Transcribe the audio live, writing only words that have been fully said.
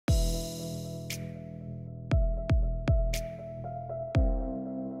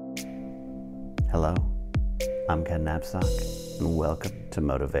Hello, I'm Ken Napzok, and welcome to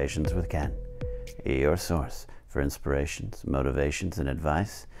Motivations with Ken, your source for inspirations, motivations, and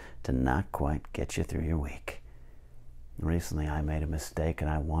advice to not quite get you through your week. Recently, I made a mistake, and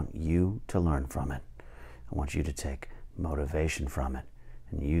I want you to learn from it. I want you to take motivation from it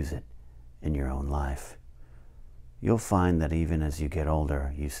and use it in your own life. You'll find that even as you get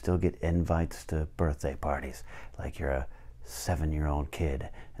older, you still get invites to birthday parties, like you're a 7-year-old kid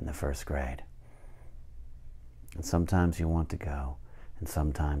in the first grade. And sometimes you want to go, and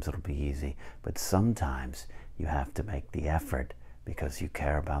sometimes it'll be easy, but sometimes you have to make the effort because you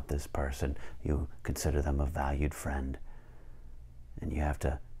care about this person, you consider them a valued friend, and you have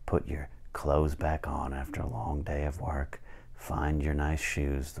to put your clothes back on after a long day of work, find your nice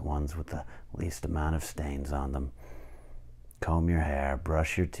shoes, the ones with the least amount of stains on them, comb your hair,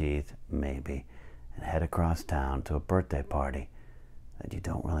 brush your teeth, maybe, and head across town to a birthday party that you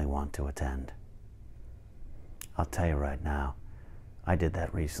don't really want to attend. I'll tell you right now, I did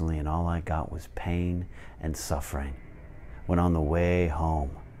that recently, and all I got was pain and suffering. When on the way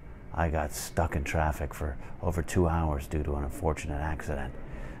home, I got stuck in traffic for over 2 hours due to an unfortunate accident.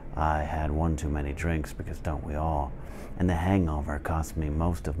 I had one too many drinks, because don't we all? And the hangover cost me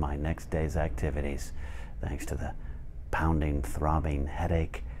most of my next day's activities, thanks to the pounding, throbbing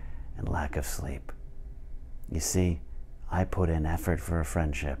headache and lack of sleep. You see, I put in effort for a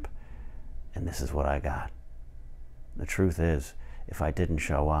friendship, and this is what I got. The truth is, if I didn't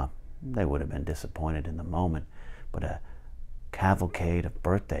show up, they would have been disappointed in the moment, but a cavalcade of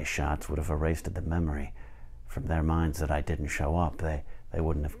birthday shots would have erased the memory from their minds that I didn't show up. They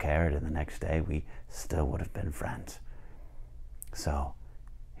wouldn't have cared, and the next day we still would have been friends. So,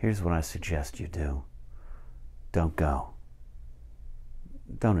 here's what I suggest you do. Don't go.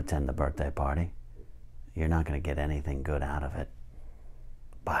 Don't attend the birthday party. You're not going to get anything good out of it.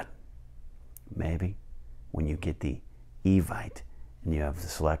 But maybe when you get the evite and you have the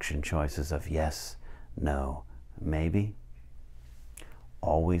selection choices of yes, no, maybe,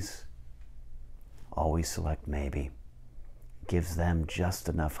 always select maybe. It gives them just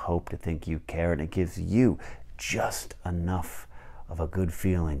enough hope to think you care, and it gives you just enough of a good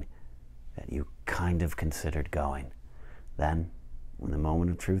feeling that you kind of considered going. Then, when the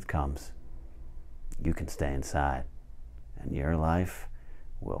moment of truth comes, you can stay inside, and your life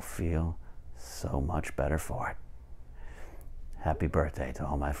will feel so much better for it. Happy birthday to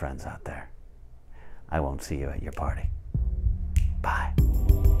all my friends out there. I won't see you at your party. Bye.